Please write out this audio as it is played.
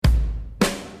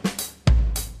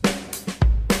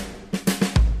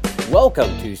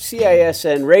Welcome to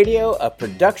CISN Radio, a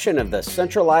production of the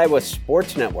Central Iowa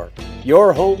Sports Network,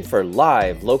 your home for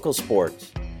live local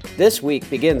sports. This week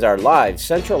begins our live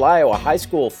Central Iowa High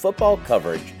School football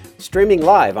coverage, streaming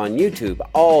live on YouTube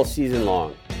all season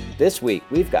long. This week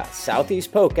we've got South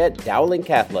East Polk at Dowling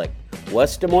Catholic,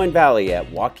 West Des Moines Valley at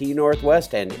Waukee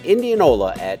Northwest and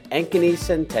Indianola at Ankeny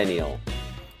Centennial.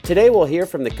 Today we'll hear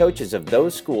from the coaches of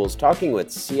those schools talking with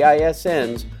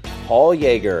CISN's Paul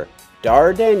Yeager,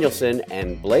 Dar Danielson,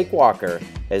 and Blake Walker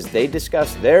as they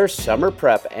discuss their summer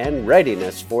prep and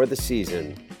readiness for the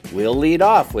season. We'll lead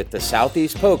off with the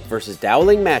Southeast Polk versus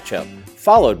Dowling matchup,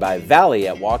 followed by Valley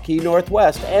at Waukee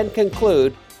Northwest, and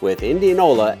conclude with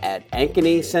Indianola at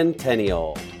Ankeny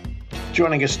Centennial.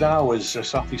 Joining us now is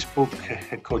Southeast Polk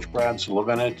head coach Brad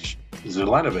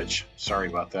Zelenovich. Sorry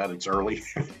about that, it's early.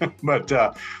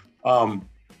 But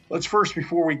let's first,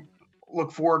 before we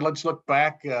look forward, let's look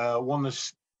back.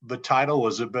 The title,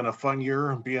 has it been a fun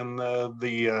year being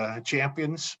the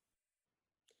champions?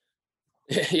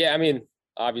 Yeah, I mean,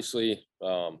 obviously,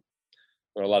 a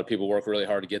lot of people work really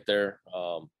hard to get there.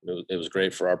 It was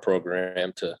great for our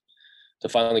program to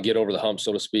finally get over the hump,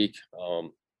 so to speak.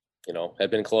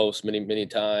 Had been close many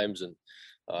times, and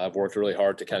I've worked really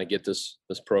hard to kind of get this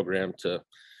program to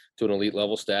an elite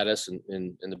level status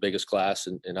in the biggest class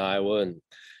in Iowa. And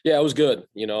yeah, it was good,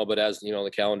 but as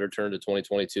the calendar turned to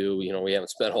 2022, we haven't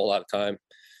spent a whole lot of time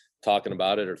talking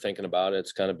about it or thinking about it.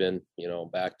 It's kind of been,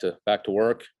 back to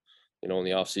work, in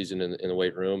the off season in the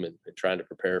weight room and trying to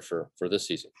prepare for this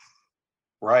season.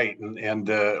 Right. And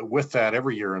with that,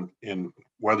 every year in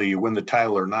whether you win the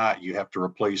title or not, you have to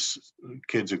replace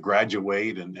kids who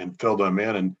graduate and fill them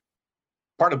in. And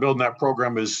part of building that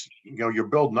program is, you're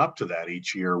building up to that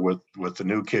each year with the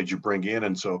new kids you bring in.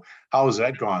 And so how has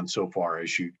that gone so far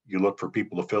as you look for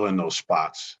people to fill in those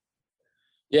spots?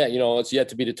 Yeah, it's yet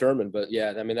to be determined, but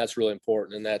yeah, I mean, that's really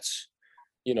important. And that's,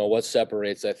 what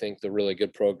separates, I think, the really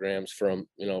good programs from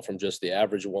just the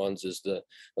average ones is the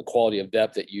quality of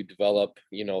depth that you develop,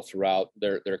 throughout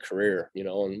their career,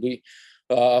 and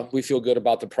we feel good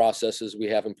about the processes we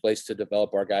have in place to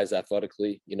develop our guys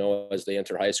athletically, as they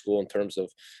enter high school in terms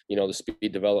of, the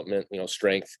speed development,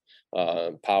 strength,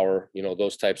 power,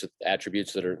 those types of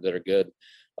attributes that are good,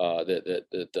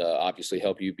 that obviously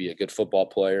help you be a good football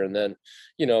player. And then,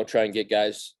 try and get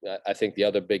guys. I think the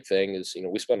other big thing is,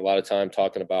 we spend a lot of time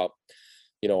talking about,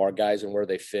 our guys and where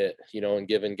they fit, and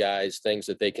giving guys things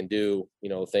that they can do,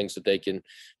 things that they can,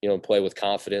 play with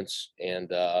confidence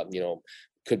and,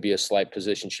 could be a slight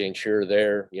position change here or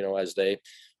there, as they,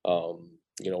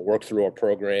 work through our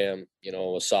program,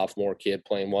 a sophomore kid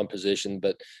playing one position,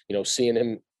 but, seeing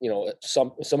him,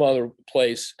 some other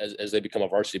place as they become a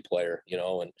varsity player,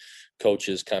 and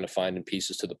coaches kind of finding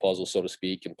pieces to the puzzle, so to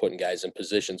speak, and putting guys in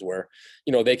positions where,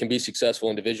 they can be successful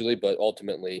individually, but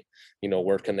ultimately,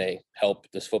 where can they help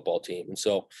this football team? And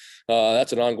so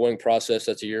that's an ongoing process.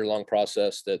 That's a year-long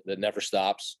process that never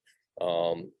stops.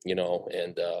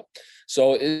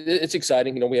 So it's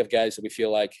exciting. We have guys that we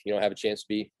feel like, have a chance to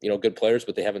be, good players,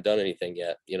 but they haven't done anything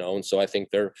yet, and so I think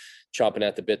they're chomping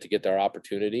at the bit to get their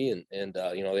opportunity and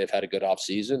they've had a good off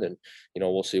season and,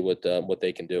 we'll see what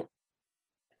they can do.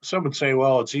 Some would say,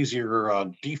 well, it's easier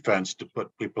defense to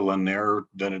put people in there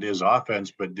than it is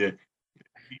offense, but do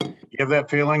you have that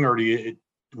feeling, or do you,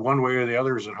 one way or the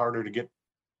other, is it harder to get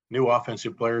new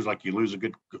offensive players, like you lose a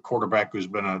good quarterback who's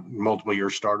been a multiple year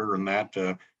starter, and that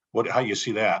how you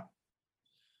see that?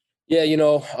 Yeah,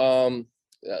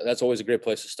 that's always a great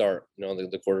place to start,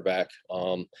 the quarterback.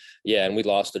 Yeah, and we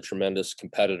lost a tremendous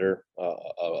competitor,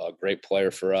 a great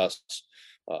player for us,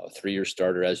 a 3-year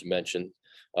starter, as you mentioned.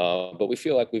 But we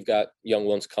feel like we've got young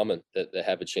ones coming that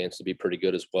have a chance to be pretty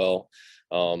good as well.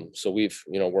 So we've,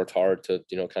 worked hard to,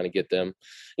 kind of get them,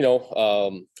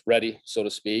 ready, so to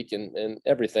speak, and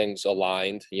everything's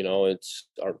aligned.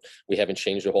 We haven't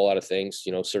changed a whole lot of things,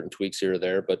 certain tweaks here or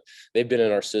there, but they've been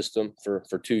in our system for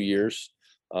 2 years,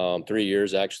 3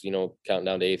 years, actually, counting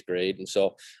down to 8th grade. And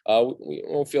so we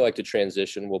don't feel like the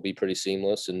transition will be pretty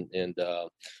seamless and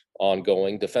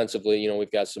ongoing. Defensively,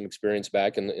 we've got some experience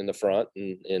back in the front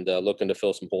and looking to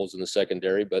fill some holes in the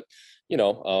secondary, but,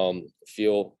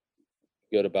 feel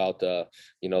good about the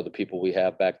people we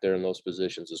have back there in those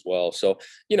positions as well. So,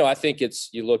 I think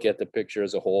you look at the picture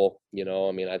as a whole, I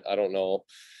don't know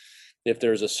if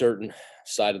there's a certain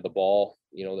side of the ball,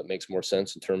 that makes more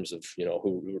sense in terms of,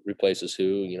 who replaces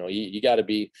who. You got to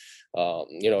be,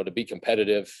 to be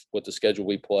competitive with the schedule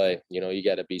we play, you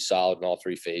got to be solid in all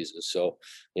 3 phases. So,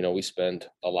 we spend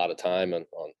a lot of time on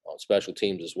special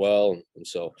teams as well. And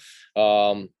so,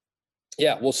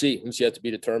 yeah, we'll see. It's yet to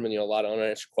be determined. A lot of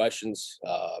unanswered questions.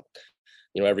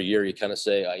 every year you kind of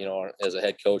say, as a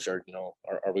head coach, are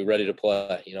we ready to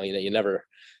play? You never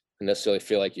necessarily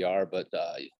feel like you are, but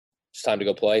it's time to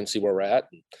go play and see where we're at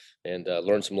and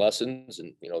learn some lessons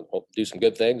and, do some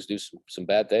good things, do some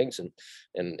bad things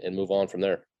and move on from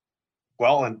there.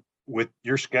 Well, and with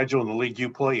your schedule and the league you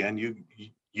play in,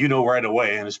 you know right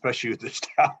away, and especially with this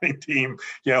Dowling team,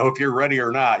 if you're ready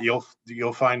or not,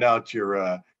 you'll find out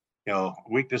your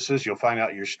weaknesses, you'll find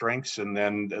out your strengths, and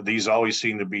then these always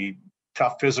seem to be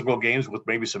tough physical games with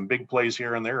maybe some big plays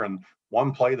here and there, and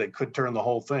one play that could turn the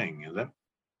whole thing, isn't it?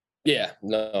 Yeah,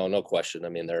 no question. I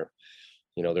mean, they're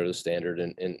the standard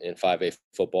in 5A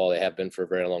football. They have been for a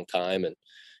very long time,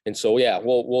 and so yeah,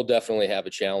 we'll definitely have a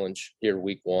challenge here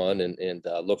week one, and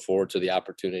look forward to the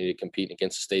opportunity to compete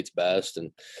against the state's best,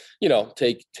 and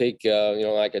take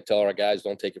like I tell our guys,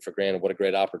 don't take it for granted what a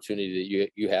great opportunity that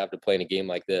you have to play in a game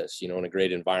like this, in a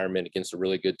great environment against a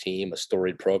really good team, a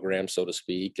storied program, so to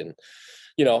speak, and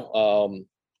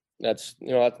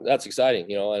that's exciting,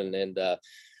 and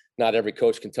not every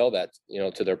coach can tell that,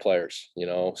 to their players,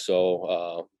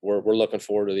 so we're looking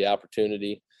forward to the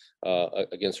opportunity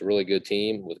against a really good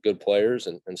team with good players.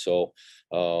 And so,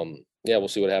 we'll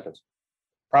see what happens.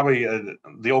 Probably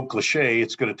the old cliche,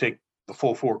 it's going to take the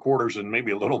full 4 quarters and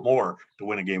maybe a little more to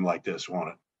win a game like this, won't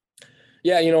it?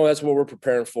 Yeah. That's what we're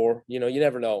preparing for. You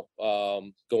never know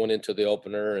going into the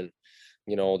opener, and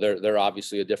they're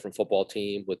obviously a different football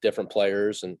team with different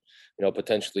players and,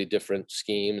 potentially different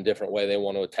scheme and different way they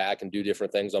want to attack and do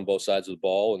different things on both sides of the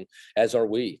ball. And as are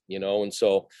we, and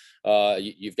so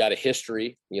you've got a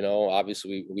history,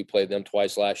 obviously we played them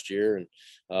twice last year, and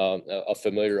a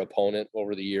familiar opponent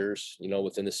over the years,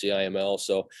 within the CIML.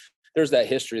 So there's that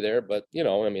history there, but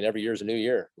every year is a new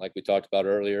year, like we talked about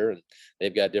earlier, and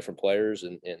they've got different players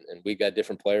and we got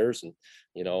different players. And,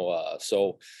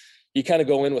 so you kind of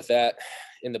go in with that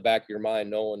in the back of your mind,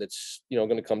 knowing it's,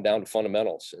 going to come down to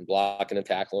fundamentals and blocking and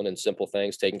tackling and simple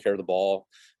things, taking care of the ball.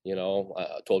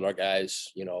 I told our guys,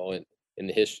 in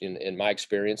the history, in my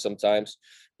experience, sometimes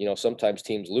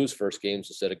teams lose first games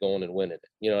instead of going and winning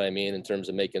it, in terms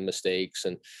of making mistakes.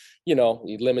 And, you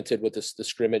limited with the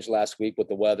scrimmage last week with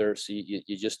the weather. So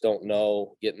you just don't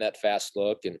know, getting that fast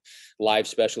look and live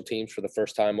special teams for the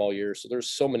first time all year. So there's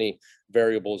so many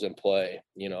variables in play,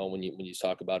 when you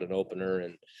talk about an opener,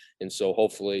 and so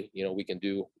hopefully, we can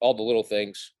do all the little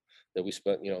things that we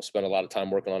spent a lot of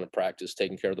time working on in practice,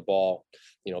 taking care of the ball,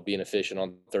 being efficient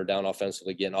on third down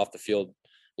offensively, getting off the field,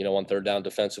 on third down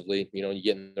defensively, you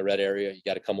get in the red area, you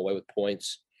got to come away with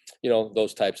points,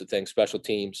 those types of things, special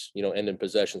teams, ending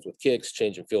possessions with kicks,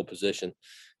 changing field position,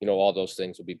 all those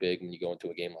things will be big when you go into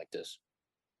a game like this.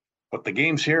 But the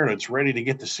game's here and it's ready to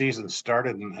get the season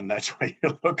started, and that's what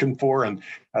you're looking for. And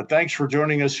thanks for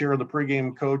joining us here on the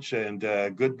pregame, Coach, and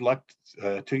good luck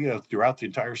to you throughout the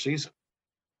entire season.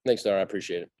 Thanks, Dar. I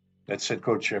appreciate it. That's head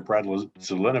coach Brad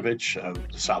Zelinovich of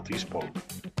South East Polk.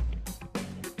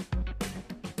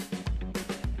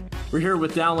 We're here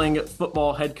with Dowling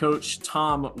football head coach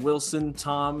Tom Wilson.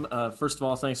 Tom, first of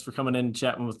all, thanks for coming in and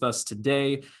chatting with us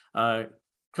today.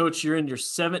 Coach, you're in your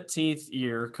 17th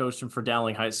year coaching for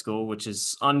Dowling High School, which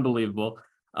is unbelievable.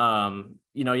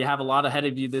 You have a lot ahead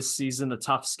of you this season, a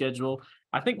tough schedule.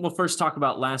 I think we'll first talk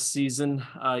about last season.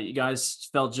 You guys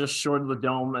fell just short of the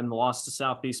dome and lost to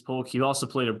South East Polk. You also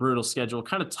played a brutal schedule.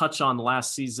 Kind of touch on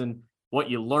last season, what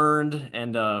you learned,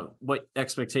 and what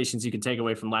expectations you can take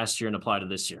away from last year and apply to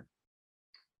this year.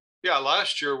 Yeah,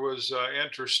 last year was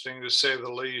interesting to say the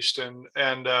least, and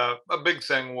a big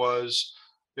thing was,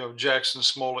 Jackson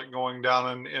Smollett going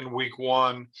down in week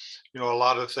one. A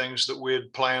lot of things that we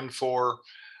had planned for,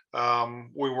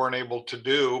 we weren't able to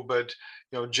do, but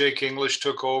Jake English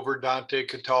took over. Dante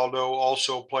Cataldo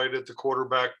also played at the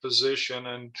quarterback position,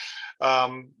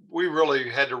 and we really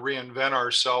had to reinvent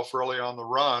ourselves early on the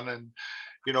run. And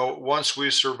once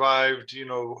we survived,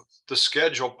 the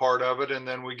schedule part of it, and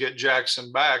then we get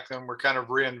Jackson back, then we're kind of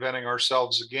reinventing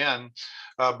ourselves again,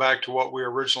 back to what we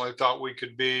originally thought we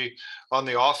could be on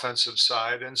the offensive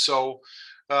side. And so,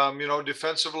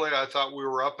 defensively, I thought we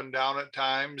were up and down at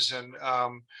times, and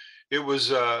it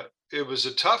was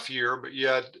a tough year, but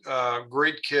yet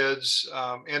great kids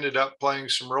ended up playing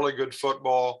some really good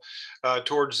football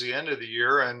towards the end of the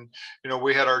year. And,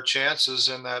 we had our chances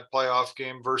in that playoff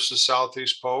game versus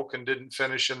Southeast Polk and didn't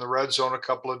finish in the red zone a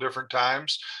couple of different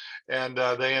times. And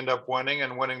they end up winning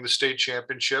the state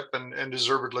championship, and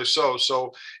deservedly so.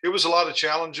 So it was a lot of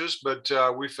challenges, but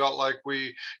we felt like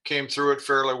we came through it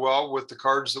fairly well with the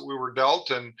cards that we were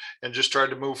dealt, and just tried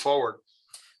to move forward.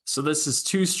 So this is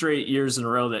 2 straight years in a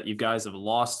row that you guys have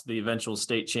lost the eventual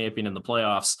state champion in the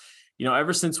playoffs.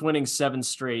 ever since winning 7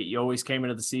 straight, you always came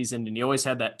into the season and you always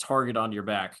had that target on your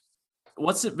back.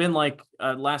 What's it been like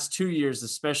last 2 years,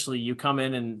 especially? You come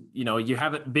in and, you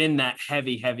haven't been that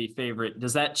heavy favorite.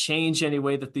 Does that change any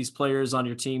way that these players on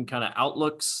your team kind of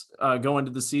outlooks go into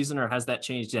the season, or has that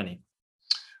changed any?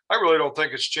 I really don't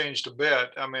think it's changed a bit.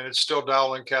 I mean, it's still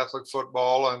Dowling Catholic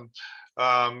football, and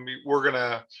we're going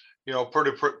to,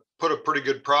 put a pretty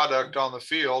good product on the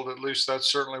field. At least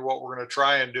that's certainly what we're going to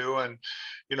try and do. And,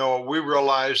 we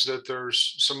realize that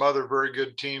there's some other very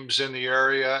good teams in the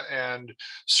area and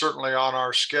certainly on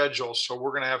our schedule. So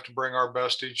we're going to have to bring our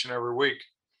best each and every week.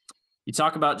 You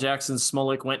talk about Jackson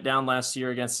Smolik, went down last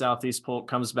year against South East Polk,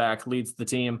 comes back, leads the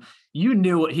team. You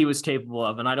knew what he was capable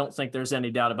of, and I don't think there's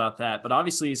any doubt about that. But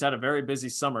obviously he's had a very busy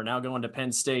summer now going to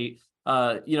Penn State.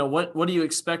 What do you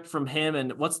expect from him,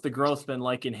 and what's the growth been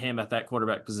like in him at that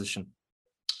quarterback position?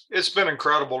 It's been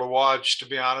incredible to watch, to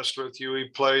be honest with you. He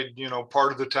played,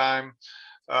 part of the time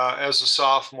as a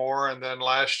sophomore, and then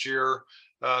last year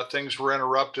things were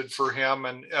interrupted for him.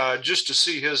 And just to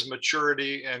see his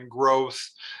maturity and growth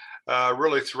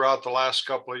really throughout the last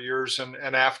couple of years and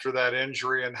after that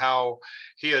injury, and how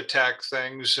he attacked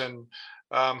things. And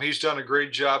he's done a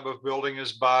great job of building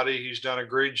his body. He's done a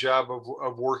great job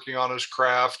of working on his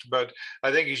craft, but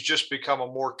I think he's just become a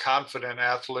more confident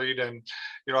athlete. And,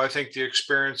 I think the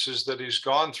experiences that he's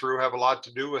gone through have a lot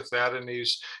to do with that. And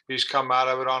he's come out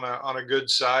of it on a good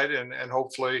side, and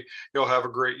hopefully he'll have a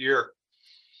great year.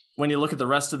 When you look at the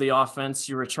rest of the offense,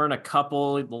 you return a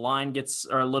couple, the line gets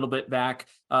a little bit back.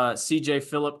 CJ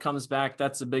Phillip comes back.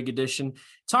 That's a big addition.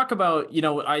 Talk about,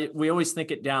 we always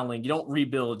think at Dowling, you don't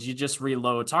rebuild, you just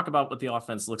reload. Talk about what the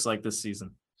offense looks like this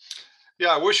season.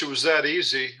 Yeah, I wish it was that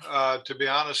easy, to be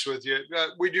honest with you.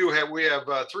 We have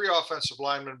 3 offensive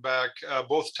linemen back,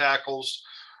 both tackles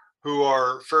who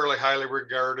are fairly highly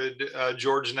regarded,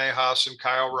 George Nahas and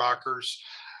Kyle Rockers.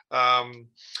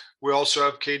 We also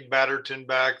have Cade Batterton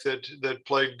back that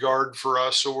played guard for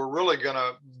us. So we're really going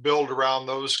to build around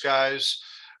those guys.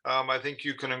 I think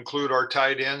you can include our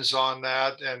tight ends on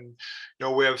that. And,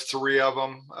 we have 3 of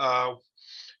them.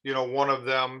 One of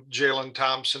them, Jalen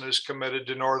Thompson, is committed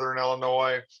to Northern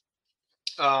Illinois.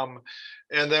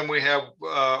 And then we have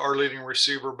our leading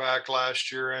receiver back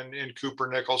last year in Cooper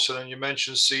Nicholson. And you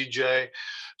mentioned CJ.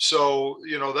 So,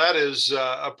 that is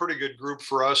a pretty good group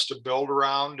for us to build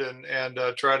around and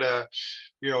try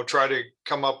to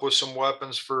come up with some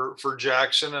weapons for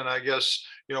Jackson. And I guess,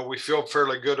 we feel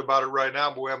fairly good about it right now,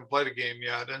 but we haven't played a game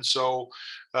yet. And so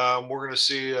we're going to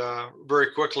see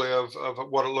very quickly of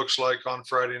what it looks like on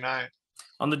Friday night.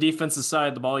 On the defensive side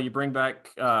of the ball, you bring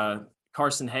back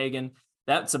Carson Hagan.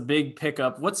 That's a big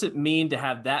pickup. What's it mean to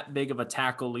have that big of a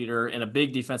tackle leader and a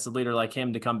big defensive leader like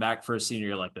him to come back for a senior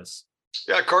year like this?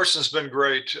 Yeah, Carson's been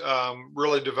great.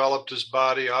 Really developed his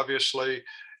body. Obviously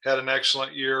had an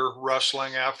excellent year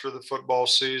wrestling after the football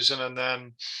season, and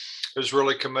then has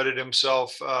really committed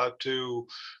himself to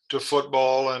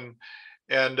football.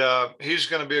 And he's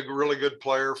going to be a really good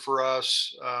player for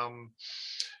us.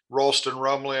 Ralston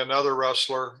Rumley, another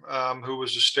wrestler who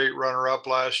was a state runner-up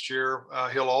last year.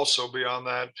 He'll also be on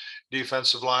that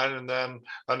defensive line. And then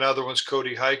another one's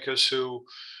Cody Hikas, who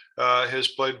has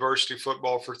played varsity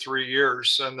football for 3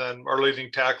 years. And then our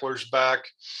leading tackler's back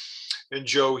in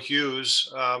Joe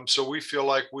Hughes. So we feel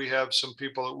like we have some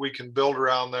people that we can build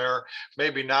around there.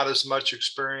 Maybe not as much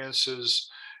experience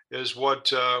as what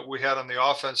we had on the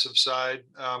offensive side.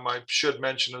 I should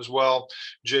mention as well,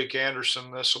 Jake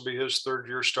Anderson, this will be his 3rd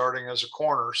year starting as a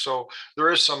corner. So there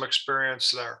is some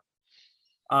experience there.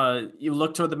 You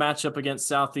look toward the matchup against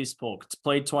South East Polk. It's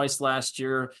played twice last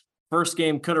year. First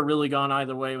game could have really gone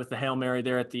either way with the Hail Mary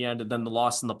there at the end and then the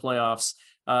loss in the playoffs.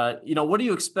 What do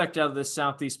you expect out of this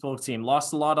Southeast Polk team?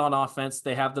 Lost a lot on offense.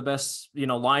 They have the best,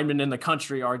 linemen in the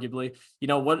country, arguably.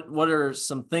 What are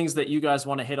some things that you guys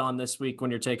want to hit on this week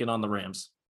when you're taking on the Rams?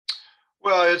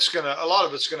 Well, a lot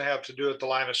of it's going to have to do at the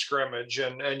line of scrimmage.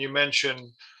 And you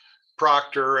mentioned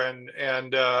Proctor and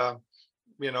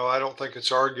I don't think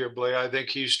it's arguably. I think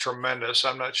he's tremendous.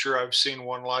 I'm not sure I've seen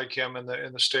one like him in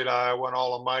the state of Iowa in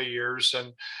all of my years.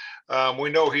 And we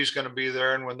know he's going to be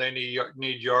there. And when they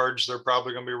need yards, they're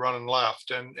probably going to be running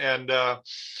left. And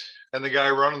the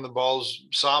guy running the balls,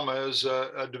 Sama, is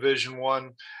a Division I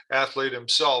athlete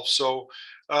himself. So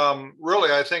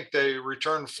really, I think they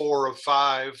returned 4 of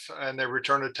 5, and they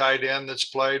returned a tight end that's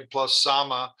played plus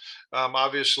Sama.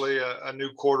 Obviously, a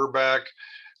new quarterback.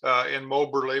 in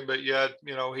Moberly, but yet,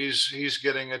 he's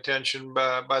getting attention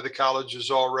by the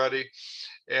colleges already.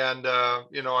 And,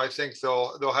 I think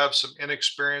they'll have some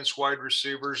inexperienced wide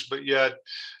receivers, but yet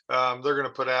they're going to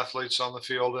put athletes on the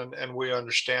field, and we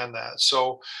understand that.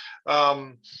 So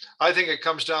I think it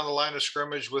comes down the line of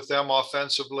scrimmage with them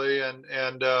offensively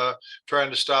and trying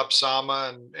to stop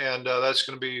Sama, and that's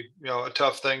going to be a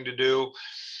tough thing to do.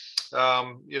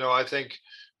 I think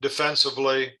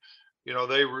defensively,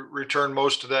 they returned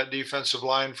most of that defensive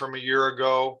line from a year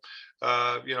ago.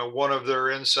 One of their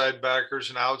inside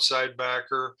backers, an outside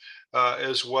backer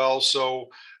as well. So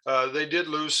they did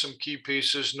lose some key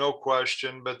pieces, no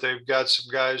question, but they've got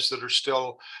some guys that are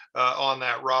still on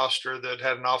that roster that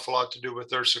had an awful lot to do with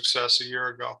their success a year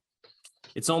ago.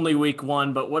 It's only week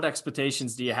one, but what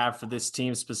expectations do you have for this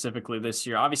team specifically this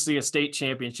year? Obviously, a state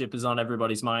championship is on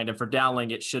everybody's mind, and for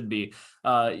Dowling, it should be.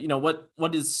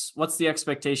 What's the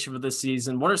expectation for this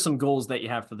season? What are some goals that you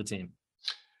have for the team?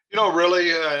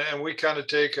 Really, and we kind of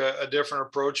take a different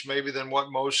approach maybe than what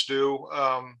most do.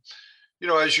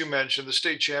 As you mentioned, the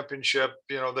state championship,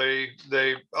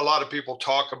 a lot of people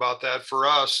talk about that. For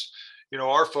us,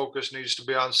 our focus needs to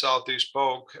be on South East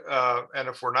Polk. And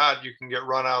if we're not, you can get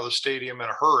run out of the stadium in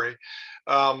a hurry.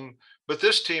 But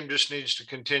this team just needs to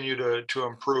continue to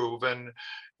improve. And,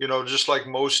 just like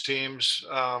most teams,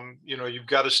 you've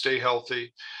got to stay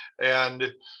healthy.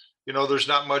 And, there's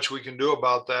not much we can do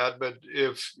about that. But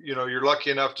if, you're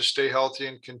lucky enough to stay healthy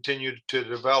and continue to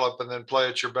develop and then play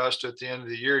at your best at the end of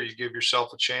the year, you give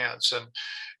yourself a chance. And,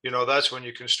 that's when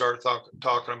you can start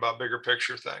talking about bigger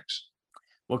picture things.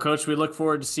 Well, Coach, we look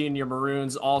forward to seeing your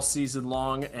Maroons all season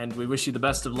long, and we wish you the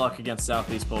best of luck against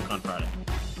South East Polk on Friday.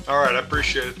 All right. I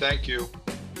appreciate it. Thank you.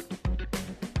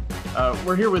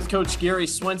 We're here with Coach Gary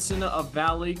Swenson of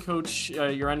Valley. Coach,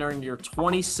 you're entering your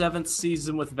 27th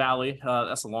season with Valley.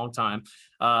 That's a long time.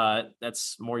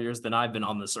 That's more years than I've been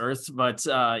on this earth, but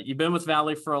you've been with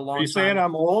Valley for a long time. Are you saying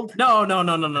I'm old? No, not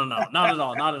at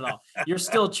all, not at all. You're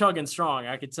still chugging strong,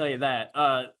 I can tell you that.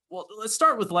 Well, let's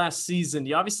start with last season.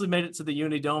 You obviously made it to the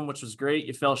Unidome, which was great.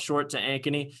 You fell short to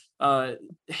Ankeny.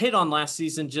 Hit on last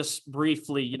season just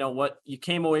briefly, what you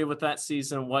came away with that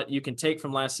season, what you can take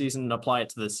from last season and apply it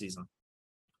to this season.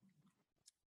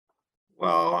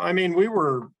 Well, I mean, we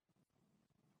were,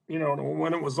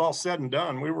 when it was all said and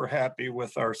done, we were happy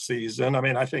with our season. I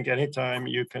mean, I think anytime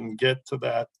you can get to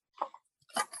that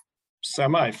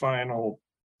semifinal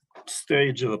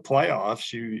stage of the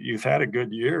playoffs, you've had a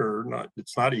good year.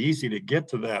 It's not easy to get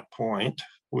to that point.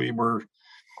 We were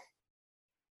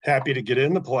happy to get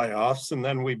in the playoffs, and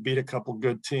then we beat a couple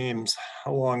good teams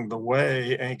along the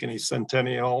way, Ankeny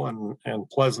Centennial and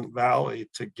Pleasant Valley,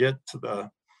 to get to the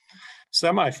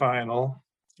semifinal.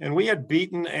 And we had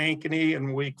beaten Ankeny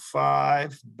in week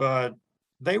 5, but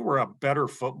they were a better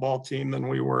football team than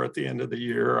we were at the end of the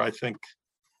year. I think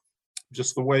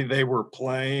just the way they were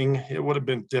playing, it would have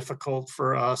been difficult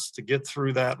for us to get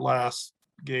through that last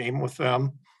game with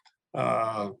them.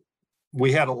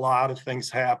 We had a lot of things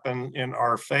happen in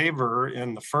our favor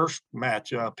in the first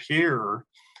matchup here.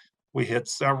 We hit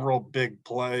several big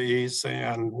plays,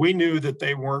 and we knew that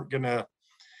they weren't going to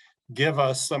give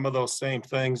us some of those same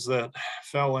things that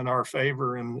fell in our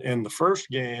favor in the first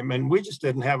game. And we just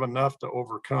didn't have enough to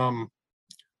overcome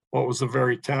what was a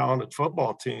very talented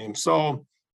football team. So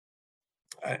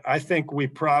I think we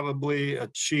probably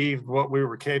achieved what we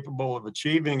were capable of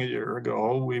achieving a year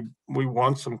ago. We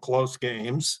won some close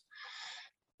games,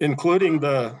 including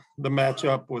the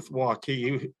matchup with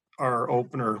Waukee, our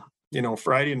opener,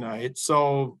 Friday night.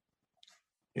 So,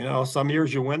 some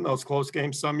years you win those close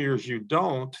games, some years you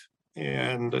don't.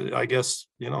 And I guess,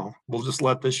 we'll just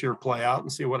let this year play out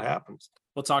and see what happens.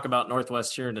 We'll talk about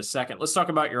Northwest here in a second. Let's talk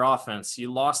about your offense.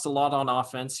 You lost a lot on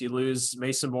offense. You lose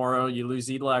Mason Morrow. You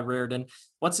lose Eli Reardon.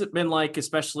 What's it been like,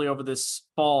 especially over this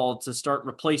fall, to start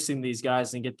replacing these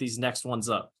guys and get these next ones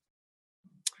up?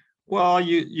 Well,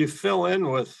 you fill in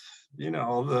with,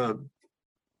 the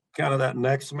kind of that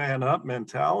next man up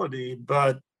mentality.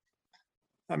 But,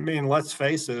 I mean, let's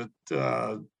face it,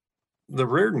 the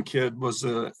Reardon kid was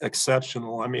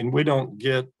exceptional. I mean, we don't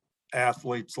get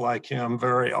athletes like him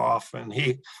very often.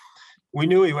 We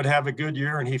knew he would have a good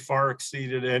year, and he far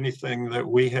exceeded anything that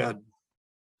we had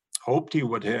hoped he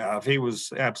would have.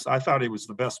 I thought he was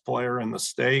the best player in the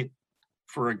state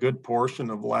for a good portion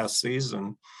of last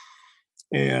season.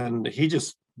 And he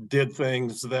just did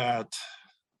things that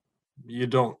you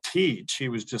don't teach. He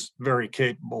was just very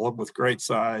capable with great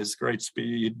size, great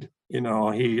speed. He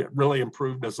really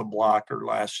improved as a blocker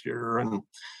last year, and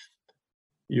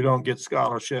you don't get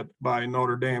scholarship by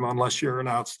Notre Dame unless you're an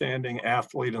outstanding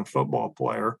athlete and football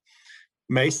player.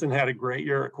 Mason had a great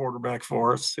year at quarterback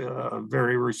for us, a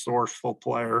very resourceful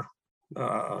player.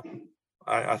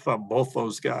 I thought both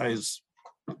those guys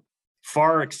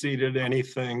far exceeded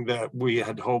anything that we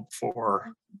had hoped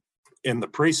for in the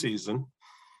preseason.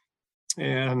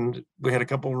 And we had a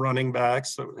couple running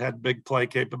backs that had big play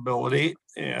capability,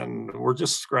 and we're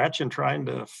just scratching, trying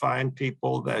to find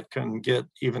people that can get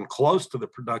even close to the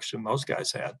production those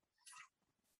guys had.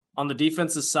 On the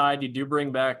defensive side, you do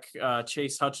bring back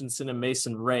Chase Hutchinson and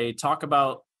Mason Ray. Talk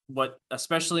about what,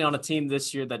 especially on a team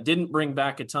this year that didn't bring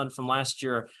back a ton from last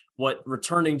year, what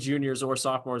returning juniors or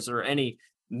sophomores or any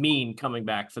mean coming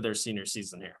back for their senior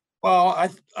season here. Well,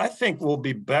 I think we'll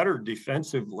be better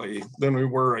defensively than we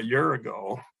were a year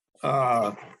ago.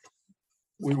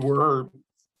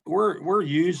 We're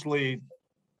usually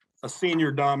a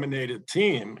senior dominated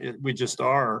team. We just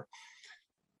are.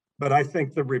 But I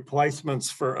think the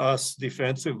replacements for us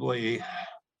defensively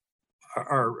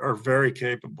are very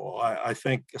capable. I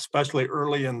think especially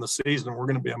early in the season, we're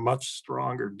going to be a much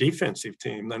stronger defensive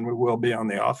team than we will be on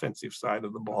the offensive side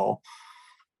of the ball.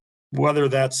 Whether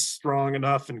that's strong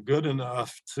enough and good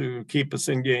enough to keep us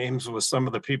in games with some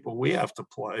of the people we have to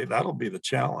play, that'll be the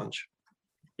challenge.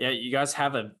 Yeah, you guys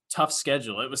have a tough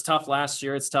schedule. It was tough last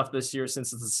year. It's tough this year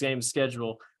since it's the same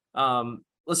schedule.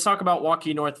 Let's talk about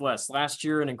Waukee Northwest. Last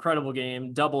year, an incredible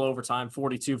game, double overtime,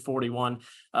 42-41.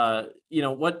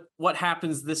 What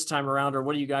happens this time around, or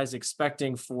what are you guys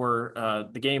expecting for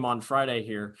the game on Friday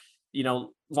here?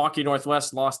 Waukee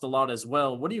Northwest lost a lot as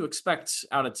well. What do you expect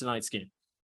out of tonight's game?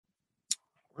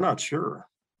 We're not sure.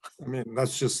 I mean,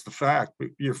 that's just the fact.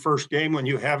 Your first game when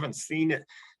you haven't seen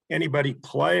anybody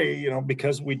play,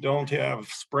 because we don't have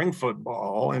spring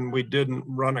football and we didn't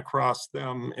run across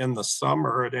them in the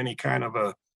summer at any kind of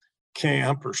a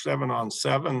camp or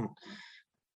 7-on-7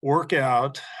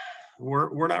 workout,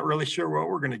 we're not really sure what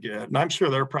we're going to get. And I'm sure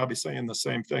they're probably saying the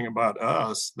same thing about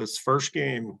us. This first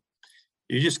game,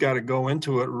 you just got to go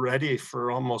into it ready for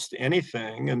almost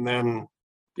anything, and then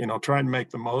try and make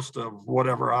the most of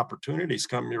whatever opportunities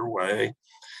come your way.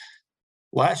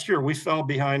 Last year, we fell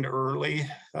behind early.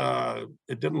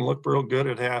 It didn't look real good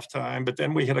at halftime, but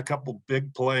then we hit a couple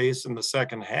big plays in the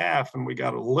second half, and we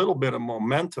got a little bit of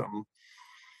momentum.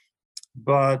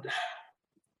 But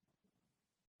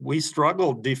we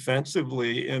struggled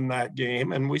defensively in that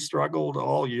game, and we struggled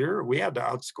all year. We had to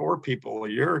outscore people a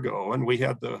year ago, and we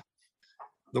had the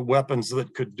weapons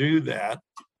that could do that.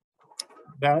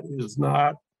 That is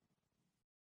not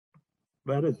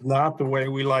the way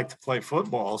we like to play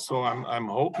football. So I'm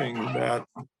hoping that,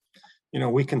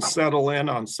 we can settle in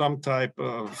on some type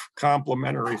of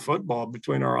complementary football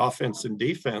between our offense and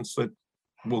defense that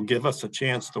will give us a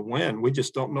chance to win. We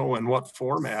just don't know in what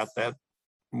format that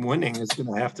winning is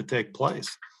going to have to take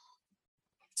place.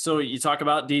 So you talk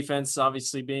about defense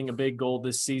obviously being a big goal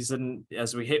this season.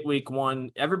 As we hit week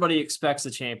 1, everybody expects a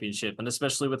championship, and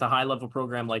especially with a high-level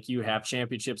program like you have,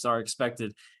 championships are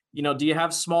expected. Do you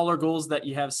have smaller goals that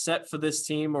you have set for this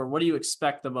team, or what do you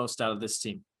expect the most out of this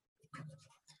team?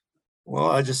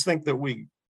 Well, I just think that we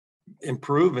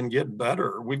improve and get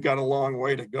better. We've got a long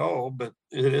way to go, but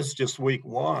it is just week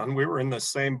 1. We were in the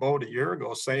same boat a year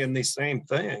ago saying these same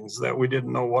things, that we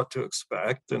didn't know what to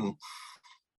expect. And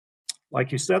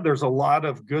like you said, there's a lot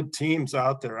of good teams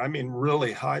out there. I mean,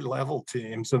 really high-level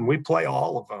teams, and we play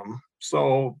all of them.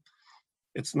 So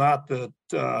it's not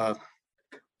that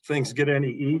things get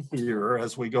any easier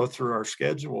as we go through our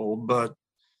schedule, but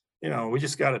we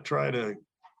just got to try to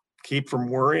keep from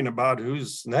worrying about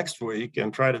who's next week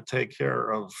and try to take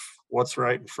care of what's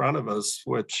right in front of us,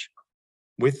 which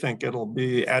we think it'll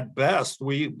be, at best,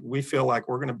 we feel like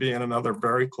we're going to be in another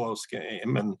very close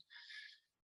game. And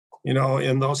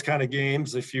in those kind of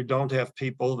games, if you don't have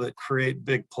people that create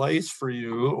big plays for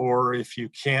you, or if you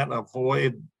can't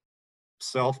avoid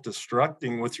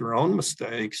self-destructing with your own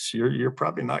mistakes, you're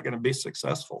probably not going to be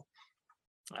successful.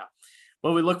 Yeah.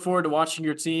 Well, we look forward to watching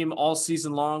your team all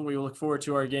season long. We look forward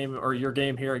to our game, or your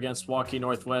game here against Waukee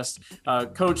Northwest.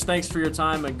 Coach, thanks for your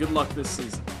time and good luck this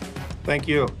season. Thank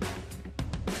you.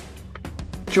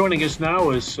 Joining us now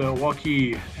is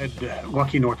Waukee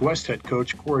Northwest head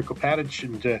coach Corey Kopatich.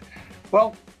 And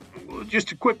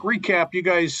just a quick recap. You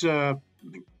guys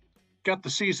got the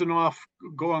season off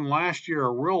going last year,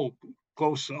 a real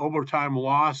close overtime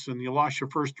loss, and you lost your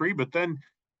first 3, but then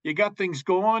you got things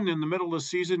going in the middle of the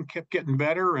season, kept getting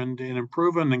better and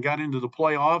improving, and got into the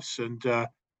playoffs. And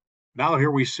now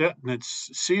here we sit, and it's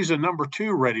season number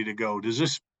 2 ready to go. Does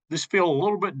this feel a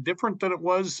little bit different than it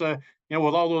was,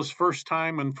 with all those first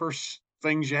time and first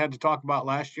things you had to talk about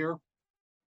last year?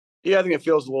 Yeah, I think it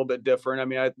feels a little bit different. I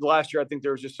mean, last year, I think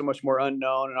there was just so much more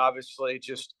unknown, and obviously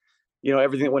just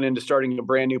everything that went into starting a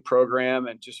brand new program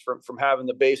and just from having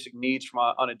the basic needs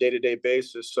on a day-to-day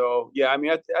basis. So, yeah, I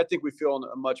mean, I think we feel in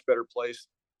a much better place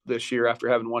this year after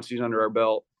having one season under our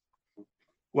belt.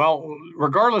 Well,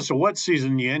 regardless of what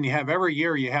season you're in, you have every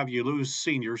year you lose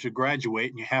seniors who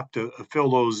graduate and you have to fill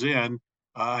those in.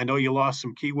 I know you lost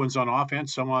some key ones on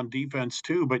offense, some on defense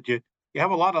too, but you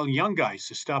have a lot of young guys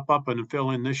to step up and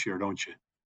fill in this year, don't you?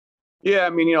 Yeah, I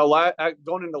mean,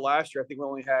 going into last year, I think we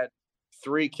only had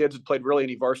 3 kids that played really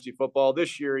any varsity football.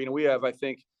 This year, we have, I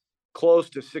think, close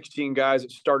to 16 guys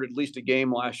that started at least a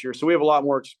game last year. So we have a lot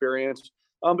more experience.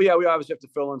 But yeah, we obviously have to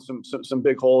fill in some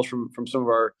big holes from some of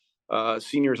our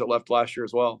seniors that left last year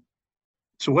as well.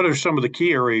 So what are some of the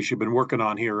key areas you've been working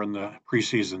on here in the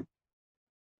preseason?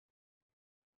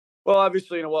 Well,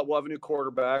 obviously, we'll have a new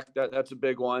quarterback. That's a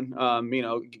big one.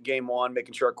 Game one,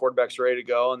 making sure our quarterback's ready to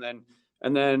go, and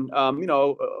then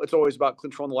it's always about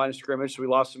controlling the line of scrimmage. So we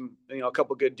lost a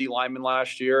couple of good D linemen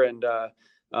last year, and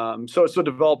so it's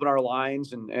developing our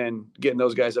lines and getting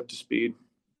those guys up to speed.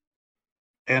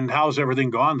 And how's everything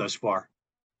gone thus far?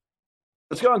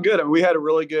 It's gone good. I mean, we had a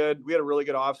really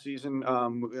good off season.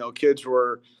 Kids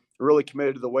were really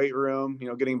committed to the weight room,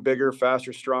 getting bigger,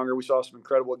 faster, stronger. We saw some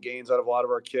incredible gains out of a lot of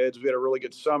our kids. We had a really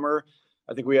good summer.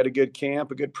 I think we had a good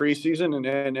camp, a good preseason,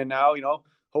 and now,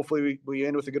 hopefully we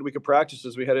end with a good week of practice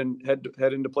as we head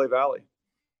into Play Valley.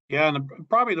 Yeah, and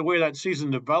probably the way that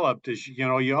season developed is,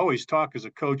 you always talk as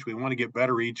a coach, we want to get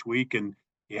better each week, and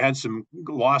you had some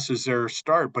losses there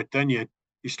start, but then you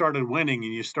started winning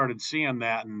and you started seeing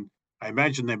that, and I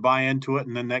imagine they buy into it,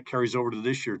 and then that carries over to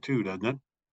this year too, doesn't it?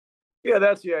 Yeah,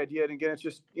 that's the idea. And again, it's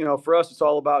just, for us, it's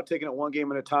all about taking it one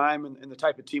game at a time and the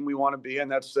type of team we want to be. And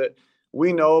that's that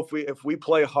we know if we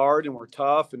play hard and we're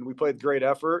tough and we play with great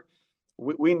effort,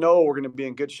 we know we're going to be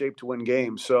in good shape to win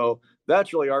games. So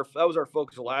that's really that was our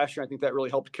focus last year. I think that really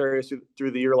helped carry us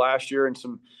through the year last year and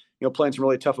some, playing some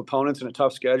really tough opponents and a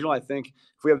tough schedule. I think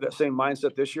if we have that same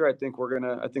mindset this year, I think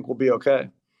we'll be okay.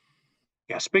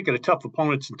 Yeah, speaking of tough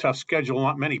opponents and tough schedule,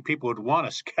 not many people would want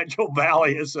to schedule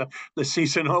Valley as the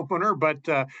season opener, but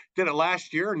did it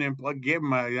last year and then gave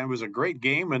them it was a great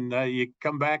game, and you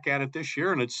come back at it this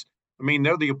year, and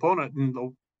they're the opponent,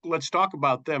 and let's talk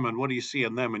about them, and what do you see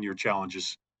in them and your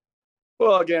challenges?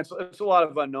 Well, again, it's a lot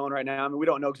of unknown right now. I mean, we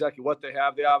don't know exactly what they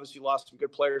have. They obviously lost some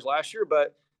good players last year,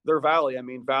 but they're Valley. I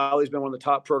mean, Valley's been one of the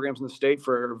top programs in the state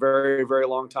for a very, very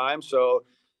long time. So,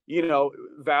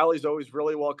 Valley's always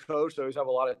really well coached. They always have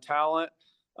a lot of talent.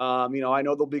 I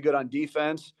know they'll be good on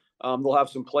defense. They'll have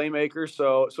some playmakers.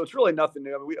 So it's really nothing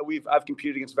new. I mean, I've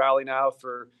competed against Valley now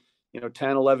for,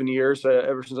 10, 11 years,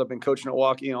 ever since I've been coaching at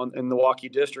Waukee, in the Waukee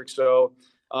district. So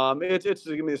it's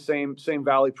going to be the same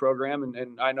Valley program.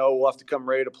 And I know we'll have to come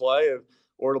ready to play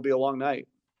or it'll be a long night.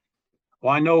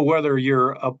 Well, I know whether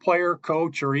you're a player,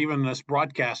 coach, or even as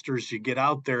broadcasters, you get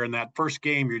out there in that first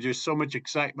game, you're just so much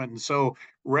excitement and so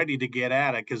ready to get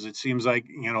at it because it seems like,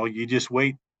 you just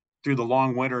wait through the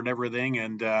long winter and everything.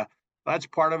 And that's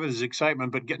part of it is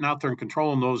excitement, but getting out there and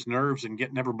controlling those nerves and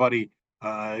getting everybody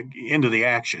into the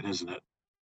action, isn't it?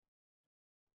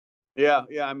 Yeah.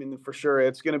 I mean, for sure.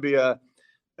 It's going to be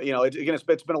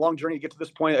it's been a long journey to get to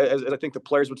this point, as I think the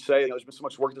players would say. There's been so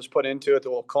much work that's put into it that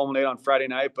will culminate on Friday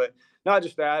night. But not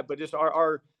just that, but just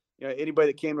our anybody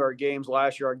that came to our games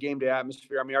last year, our game day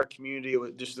atmosphere. I mean, our community,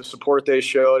 just the support they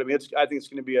showed. I mean, I think it's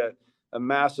going to be a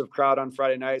massive crowd on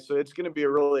Friday night. So it's going to be a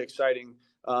really exciting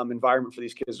environment for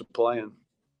these kids to play in.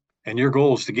 And your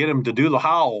goal is to get them to do the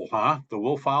howl, huh? The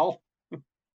wolf howl.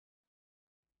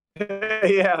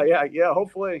 Yeah.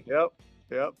 Hopefully.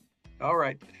 Yep. All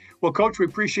right. Well, Coach, we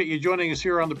appreciate you joining us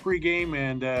here on the pregame,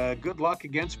 and good luck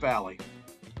against Valley.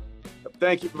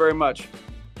 Thank you very much.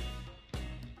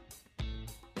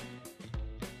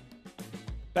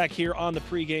 Back here on the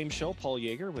pregame show, Paul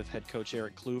Yeager with head coach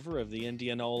Eric Kluver of the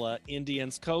Indianola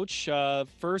Indians. Coach,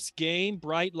 first game,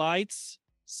 bright lights,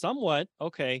 somewhat,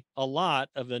 a lot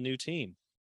of the new team.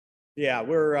 Yeah,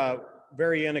 we're a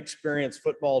very inexperienced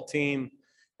football team.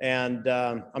 And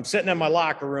I'm sitting in my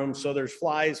locker room, so there's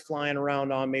flies flying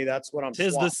around on me. That's what I'm.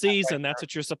 'Tis the season. That's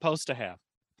what you're supposed to have.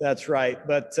 That's right.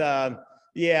 But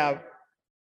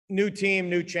new team,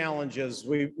 new challenges.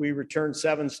 We returned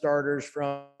 7 starters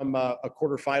from a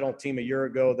quarterfinal team a year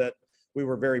ago that we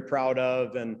were very proud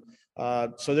of, and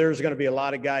so there's going to be a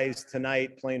lot of guys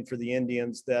tonight playing for the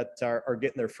Indians that are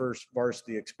getting their first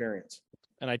varsity experience.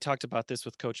 And I talked about this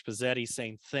with Coach Pizzetti,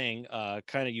 same thing.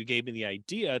 Kind of, you gave me the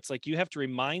idea. It's like you have to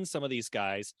remind some of these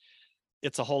guys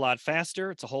it's a whole lot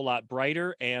faster, it's a whole lot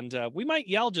brighter, and we might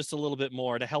yell just a little bit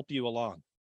more to help you along.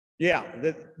 Yeah,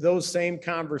 those same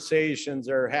conversations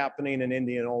are happening in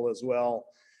Indianola as well.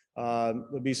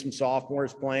 There'll be some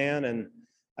sophomores playing, and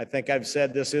I think I've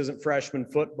said this isn't freshman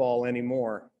football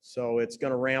anymore, so it's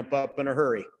going to ramp up in a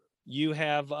hurry. You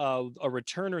have a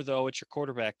returner, though, at your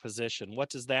quarterback position. What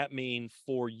does that mean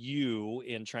for you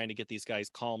in trying to get these guys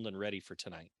calmed and ready for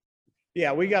tonight?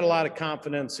 Yeah, we got a lot of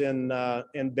confidence in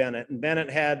Bennett. And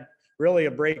Bennett had really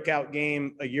a breakout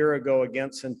game a year ago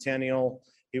against Centennial.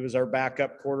 He was our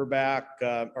backup quarterback.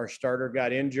 Our starter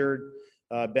got injured.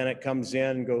 Bennett comes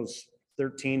in, goes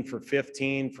 13 for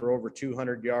 15 for over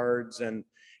 200 yards and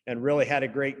really had a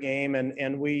great game.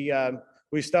 And we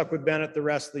stuck with Bennett the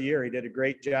rest of the year. He did a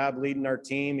great job leading our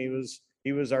team.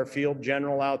 He was our field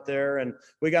general out there, and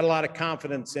we got a lot of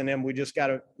confidence in him. We just got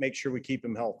to make sure we keep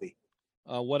him healthy.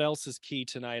 What else is key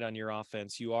tonight on your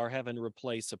offense? You are having to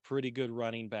replace a pretty good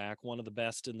running back, one of the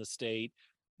best in the state.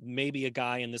 Maybe a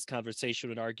guy in this conversation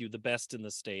would argue the best in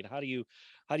the state. How do you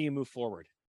move forward?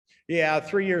 Yeah,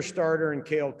 3-year starter in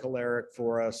Cale Kalarick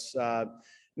for us.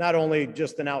 Not only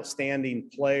just an outstanding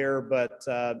player, but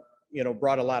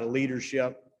brought a lot of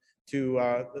leadership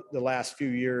to the last few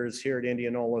years here at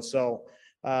Indianola. So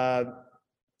we're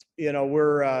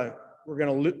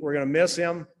gonna miss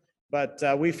him, but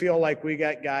we feel like we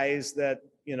got guys that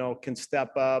can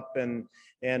step up and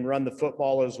run the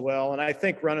football as well. And I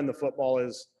think running the football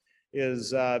is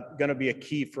going to be a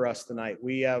key for us tonight.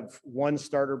 We have one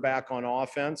starter back on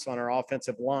offense, on our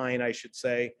offensive line, I should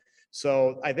say.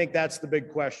 So I think that's the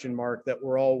big question mark that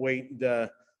we're all waiting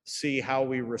to see how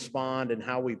we respond and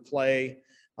how we play,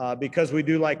 because we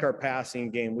do like our passing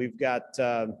game. We got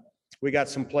some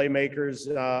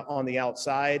playmakers on the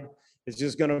outside. It's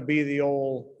just going to be the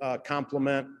old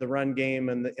complement the run game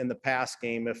and the pass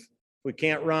game. If we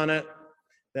can't run it,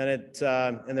 then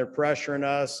and they're pressuring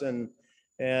us and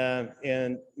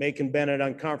making Bennett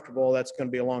uncomfortable, that's going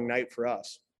to be a long night for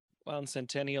us. Well, and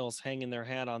Centennial's hanging their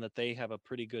hat on that they have a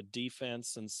pretty good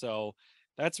defense, and so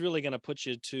that's really going to put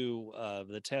you to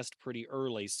the test pretty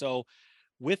early. So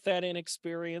with that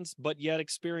inexperience, but yet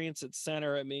experience at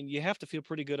center, I mean, you have to feel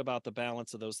pretty good about the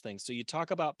balance of those things. So you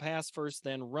talk about pass first,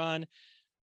 then run,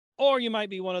 or you might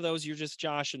be one of those, you're just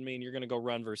Josh and me, and you're going to go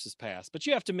run versus pass. But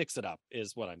you have to mix it up,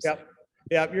 is what I'm saying.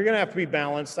 Yeah, you're going to have to be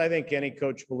balanced. I think any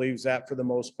coach believes that for the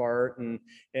most part.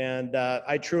 And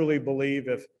I truly believe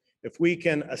if we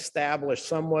can establish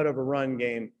somewhat of a run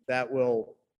game, that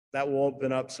will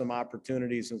open up some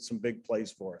opportunities and some big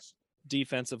plays for us.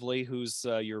 Defensively, who's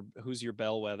your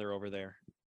bellwether over there?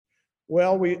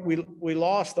 Well, we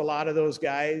lost a lot of those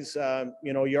guys.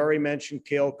 You already mentioned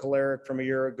Cale Kalarick from a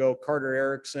year ago, Carter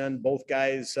Erickson, both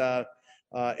guys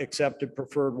accepted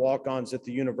preferred walk-ons at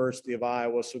the University of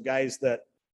Iowa. So guys that,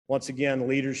 once again,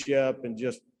 leadership and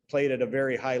just played at a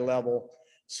very high level.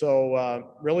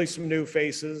 So really some new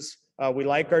faces. We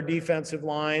like our defensive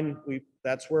line.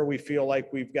 That's where we feel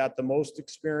like we've got the most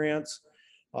experience.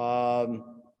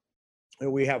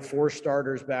 We have 4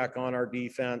 starters back on our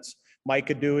defense.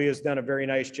 Micah Dewey has done a very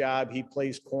nice job. He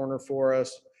plays corner for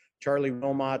us. Charlie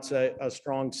Wilmot's a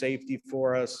strong safety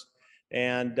for us.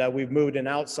 And we've moved an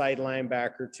outside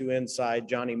linebacker to inside,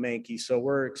 Johnny Mankey. So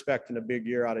we're expecting a big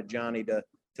year out of Johnny to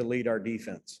lead our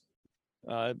defense.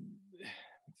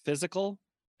 Physical,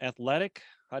 athletic,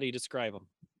 how do you describe them?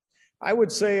 I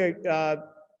would say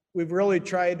we've really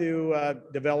tried to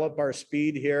develop our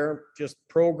speed here, just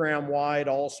program-wide,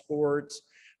 all sports.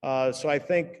 So I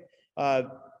think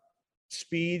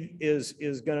speed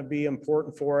is going to be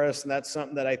important for us, and that's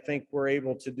something that I think we're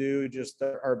able to do, just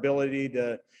our ability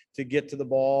to get to the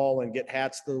ball and get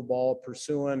hats to the ball,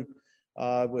 pursuing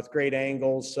with great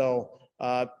angles. So,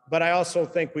 but I also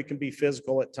think we can be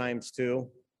physical at times too.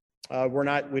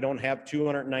 We don't have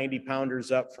 290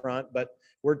 pounders up front, but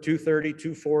we're 230,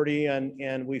 240,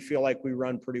 and we feel like we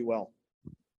run pretty well.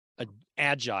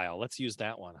 Agile. Let's use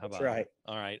that one. How about That's right.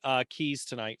 All right. Keys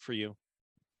tonight for you.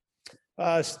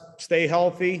 Stay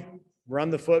healthy, run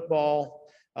the football.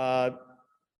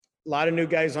 A lot of new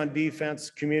guys on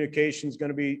defense. Communication is going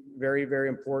to be very, very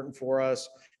important for us.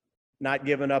 Not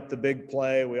giving up the big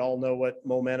play. We all know what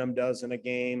momentum does in a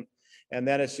game. And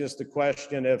then it's just a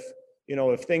question if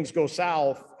things go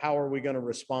south, how are we going to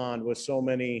respond with so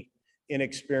many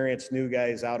inexperienced new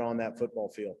guys out on that football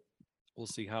field? We'll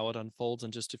see how it unfolds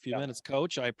in just a few minutes.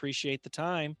 Coach, I appreciate the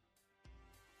time.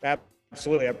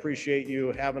 Absolutely. I appreciate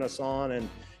you having us on and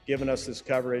giving us this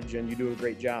coverage, and you do a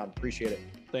great job. Appreciate it.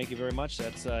 Thank you very much.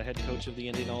 That's head coach of the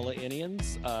Indianola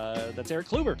Indians. That's Eric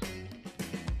Kluber.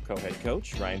 Co-head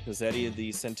coach Ryan Pizzetti of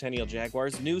the Centennial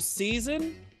Jaguars. New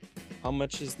season. How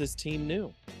much is this team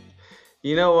new?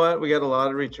 You know what? We got a lot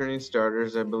of returning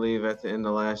starters. I believe at the end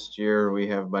of last year, we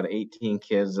have about 18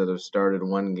 kids that have started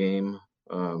one game.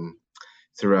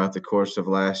 throughout the course of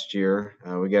last year.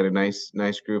 We got a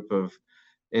nice group of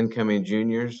incoming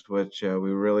juniors, which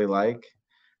we really like.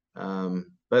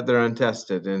 But they're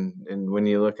untested, and when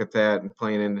you look at that and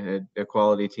playing in a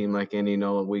quality team like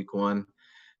Indianola week 1,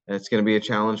 it's going to be a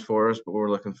challenge for us, but we're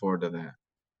looking forward to that.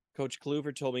 Coach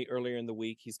Kluver told me earlier in the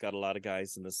week he's got a lot of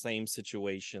guys in the same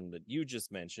situation that you just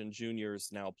mentioned, juniors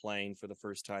now playing for the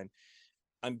first time.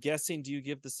 I'm guessing, do you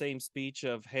give the same speech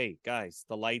of, hey, guys,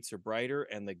 the lights are brighter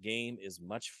and the game is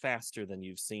much faster than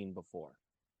you've seen before?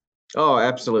 Oh,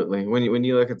 absolutely. When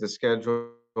you look at the schedule,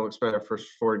 especially our first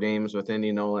 4 games with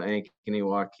Indianola, Ankeny,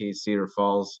 Waukee, Cedar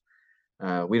Falls,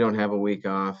 we don't have a week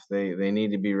off. They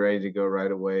need to be ready to go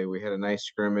right away. We had a nice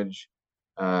scrimmage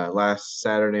last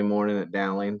Saturday morning at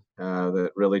Dowling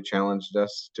that really challenged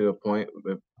us to a point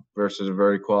versus a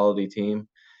very quality team.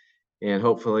 And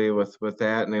hopefully with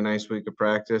that and a nice week of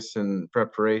practice and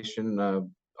preparation,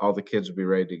 all the kids will be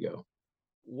ready to go.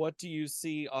 What do you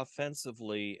see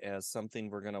offensively as something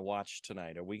we're going to watch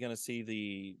tonight? Are we going to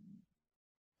see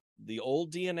the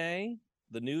old DNA,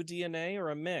 the new DNA, or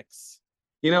a mix?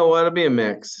 You know what? It'll be a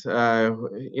mix.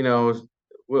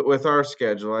 With our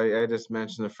schedule, I just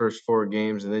mentioned the first 4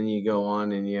 games, and then you go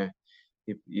on and you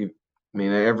I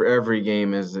mean, every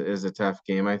game is a tough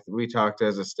game. We talked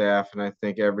as a staff, and I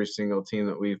think every single team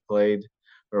that we've played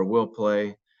or will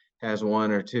play has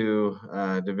 1 or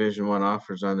 2 Division I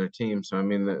offers on their team. So I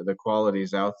mean, the quality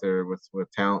is out there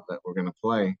with talent that we're going to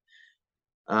play.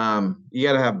 You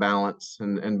got to have balance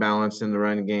and balance in the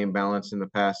run game, balance in the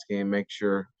pass game. Make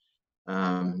sure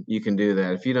you can do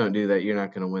that. If you don't do that, you're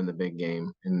not going to win the big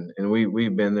game. And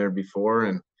we've been there before,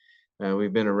 and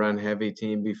we've been a run heavy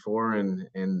team before,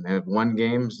 and have won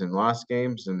games and lost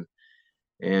games, and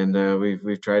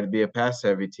we've tried to be a pass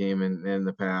heavy team in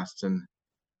the past. And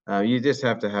you just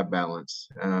have to have balance.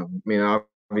 I mean,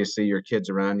 obviously your kids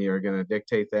around you are going to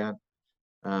dictate that.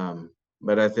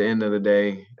 But at the end of the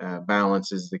day,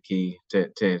 balance is the key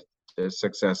to the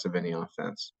success of any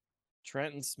offense.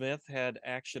 Trenton Smith had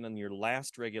action in your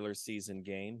last regular season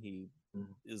game. He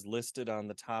is listed on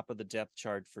the top of the depth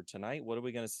chart for tonight. What are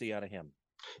we going to see out of him?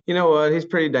 You know what? He's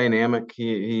pretty dynamic.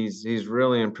 He's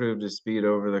really improved his speed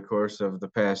over the course of the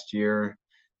past year.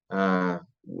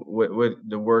 With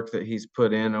the work that he's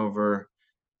put in over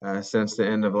since the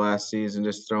end of last season,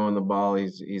 just throwing the ball,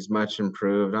 he's much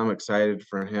improved. I'm excited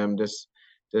for him just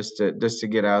to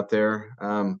get out there.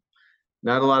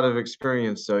 Not a lot of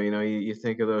experience, so you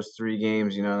think of those 3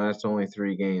 games. That's only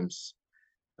 3 games.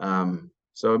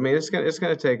 So I mean, it's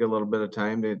gonna take a little bit of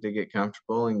time to get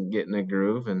comfortable and get in a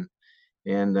groove, but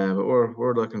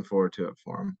we're looking forward to it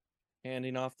for him.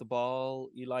 Handing off the ball,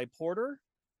 Eli Porter.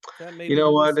 You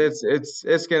know what? It's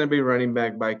going to be running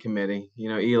back by committee.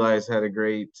 Eli's had a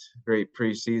great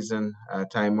preseason.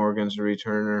 Ty Morgan's a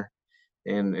returner,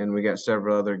 and we got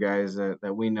several other guys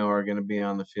that we know are going to be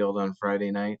on the field on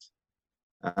Friday night.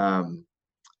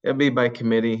 It'll be by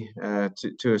committee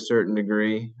to a certain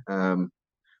degree.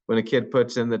 When a kid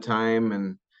puts in the time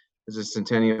and is a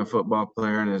Centennial football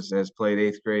player and has played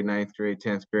 8th grade, 9th grade,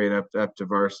 10th grade up to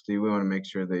varsity, we want to make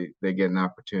sure they get an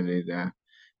opportunity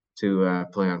to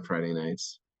play on Friday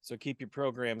nights. So keep your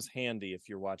programs handy if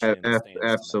you're watching in the stands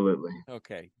absolutely. tonight.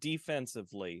 Okay.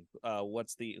 Defensively,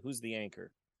 who's the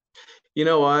anchor? You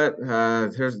know what?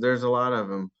 There's a lot of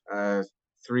them.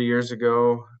 3 years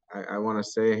ago, I want to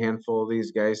say a handful of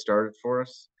these guys started for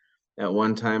us at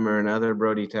one time or another.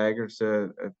 Brody Taggart's a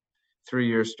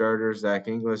 3-year starter. Zach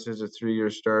Inglis is a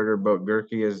 3-year starter. Boat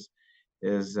Gerke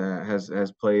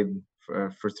has played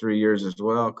for 3 years as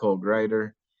well. Cole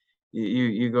Greider.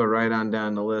 You go right on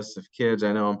down the list of kids.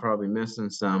 I know I'm probably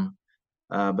missing some,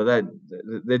 but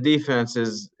the defense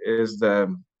is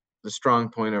the strong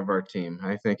point of our team.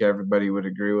 I think everybody would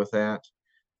agree with that.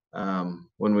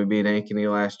 When we beat Ankeny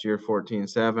last year,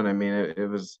 14-7, I mean, it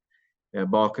was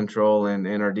ball control and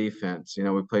our defense.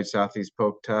 We played South East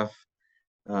Polk tough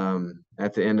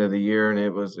at the end of the year, and it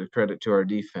was a credit to our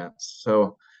defense.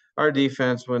 So our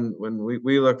defense, when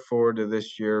we look forward to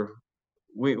this year,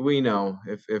 we know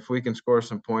if we can score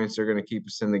some points, they're going to keep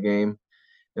us in the game,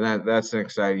 and that's an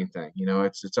exciting thing.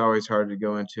 It's always hard to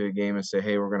go into a game and say,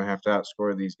 hey, we're going to have to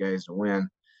outscore these guys to win.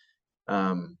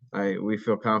 We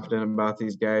feel confident about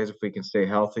these guys. If we can stay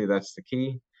healthy, that's the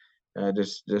key.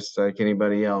 Just like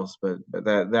anybody else, but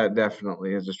that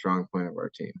definitely is a strong point of our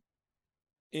team.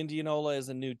 Indianola is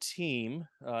a new team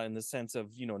in the sense of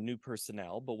new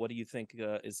personnel, but what do you think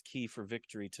is key for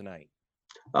victory tonight?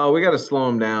 Oh, we got to slow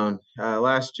them down.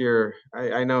 Last year,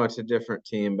 I know it's a different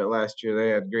team, but last year they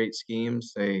had great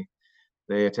schemes. They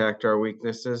attacked our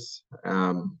weaknesses.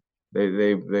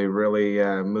 They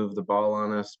really moved the ball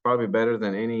on us, probably better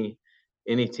than any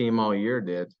any team all year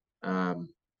did.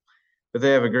 But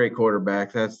they have a great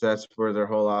quarterback. That's where their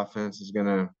whole offense is going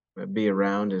to be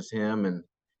around, is him. And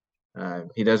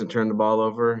he doesn't turn the ball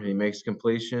over. He makes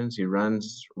completions. He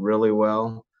runs really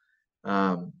well.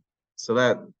 So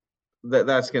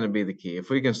that's going to be the key. If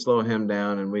we can slow him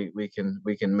down and we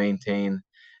can maintain,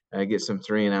 get some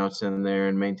 3 and outs in there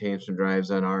and maintain some drives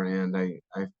on our end,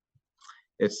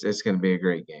 it's going to be a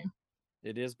great game.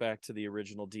 It is back to the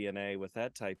original DNA with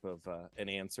that type of an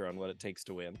answer on what it takes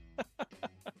to win.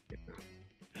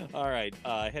 All right,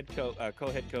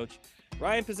 co-head coach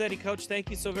Ryan Pizzetti. Coach, thank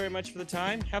you so very much for the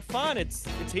time. Have fun. It's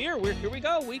here. Here we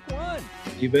go. Week 1.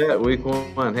 You bet. Week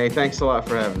 1. Hey, thanks a lot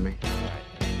for having me.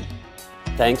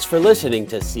 Thanks for listening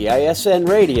to CISN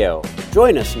Radio.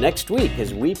 Join us next week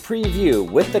as we preview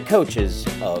with the coaches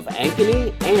of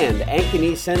Ankeny and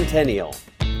Ankeny Centennial,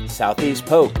 South East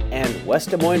Polk and West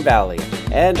Des Moines Valley,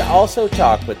 and also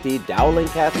talk with the Dowling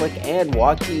Catholic and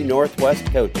Waukee Northwest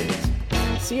coaches.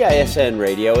 CISN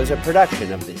Radio is a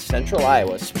production of the Central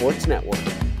Iowa Sports Network.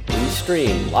 We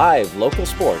stream live local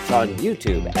sports on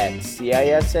YouTube at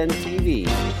CISNtv.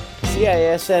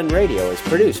 CISN Radio is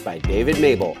produced by David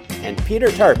Mabel, and Peter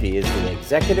Tarpey is the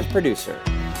executive producer.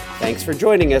 Thanks for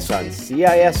joining us on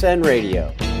CISN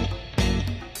Radio.